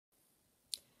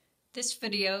This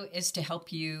video is to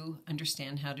help you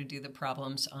understand how to do the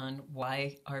problems on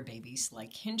why our babies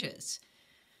like hinges.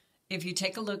 If you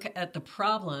take a look at the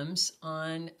problems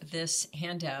on this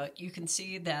handout, you can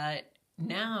see that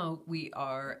now we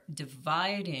are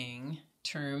dividing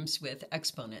terms with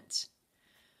exponents.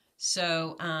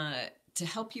 So to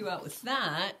help you out with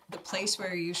that, the place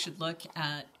where you should look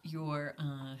at your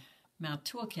math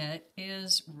toolkit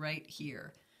is right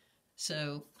here.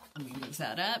 So let me move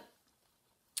that up.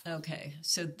 Okay,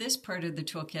 so this part of the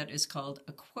toolkit is called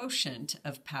a quotient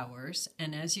of powers,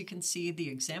 and as you can see the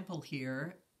example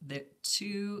here, that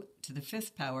 2 to the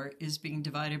 5th power is being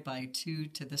divided by 2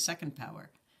 to the 2nd power.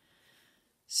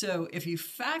 So if you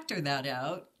factor that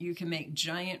out, you can make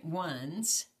giant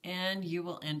ones, and you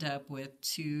will end up with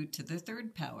 2 to the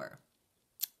 3rd power.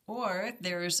 Or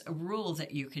there's a rule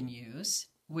that you can use,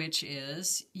 which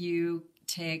is you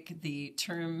take the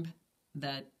term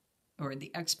or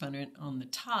the exponent on the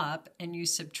top, and you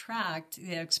subtract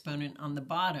the exponent on the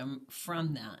bottom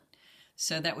from that.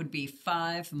 So that would be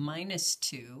 5 minus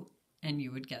 2, and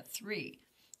you would get 3.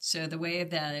 So the way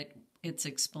that it's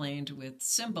explained with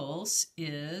symbols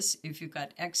is if you've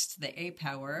got x to the a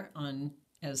power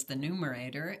as the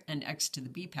numerator and x to the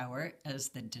b power as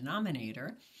the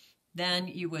denominator, then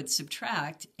you would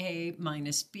subtract a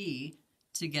minus b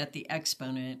to get the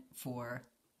exponent for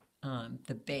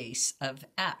the base of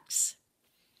x.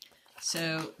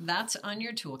 So that's on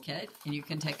your toolkit, and you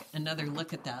can take another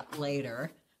look at that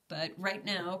later. But right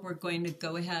now, we're going to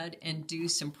go ahead and do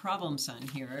some problems on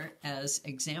here as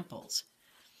examples.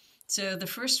 So the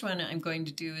first one I'm going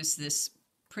to do is this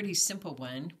pretty simple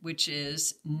one, which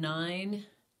is n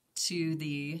to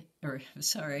the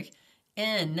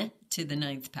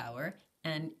 9th power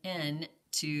and n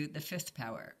to the 5th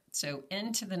power. So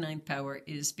n to the 9th power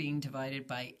is being divided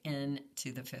by n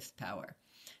to the 5th power.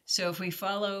 So if we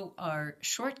follow our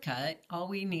shortcut, all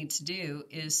we need to do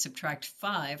is subtract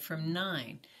 5 from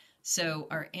 9. So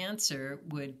our answer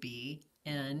would be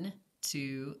n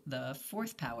to the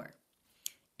 4th power.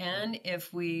 And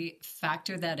if we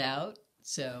factor that out,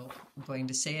 so I'm going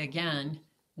to say again,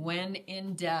 when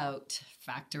in doubt,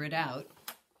 factor it out.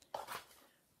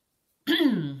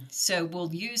 So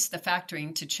we'll use the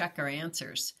factoring to check our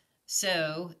answers.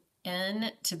 So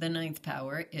n to the 9th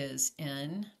power is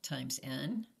n times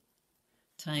n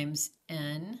times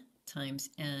n times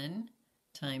n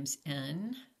times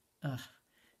n. Ugh,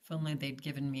 if only they'd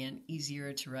given me an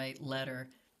easier to write letter.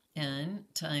 N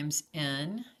times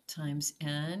n times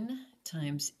n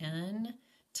times n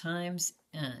times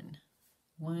n.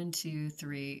 1, 2,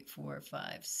 3, 4,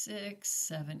 5, 6,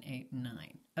 7, 8,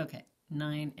 9. Okay,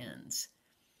 9 n's.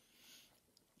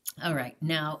 All right,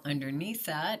 now underneath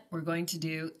that, we're going to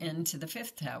do n to the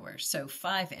 5th power. So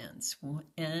 5 n's.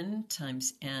 N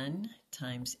times n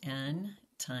times n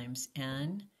times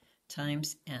n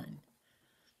times n.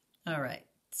 All right,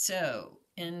 so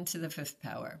n to the 5th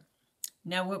power.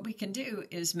 Now what we can do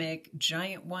is make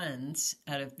giant ones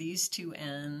out of these two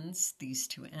n's, these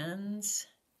two n's,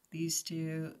 these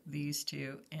two,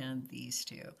 and these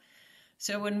two.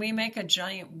 So when we make a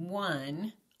giant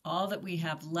 1, all that we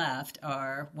have left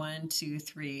are 1, 2,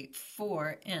 3,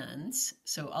 4 n's.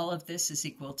 So all of this is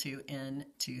equal to n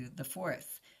to the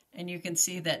 4th. And you can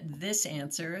see that this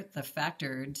answer, the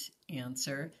factored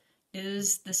answer,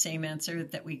 is the same answer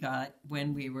that we got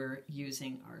when we were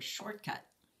using our shortcut.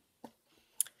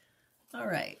 All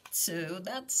right, so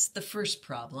that's the first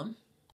problem.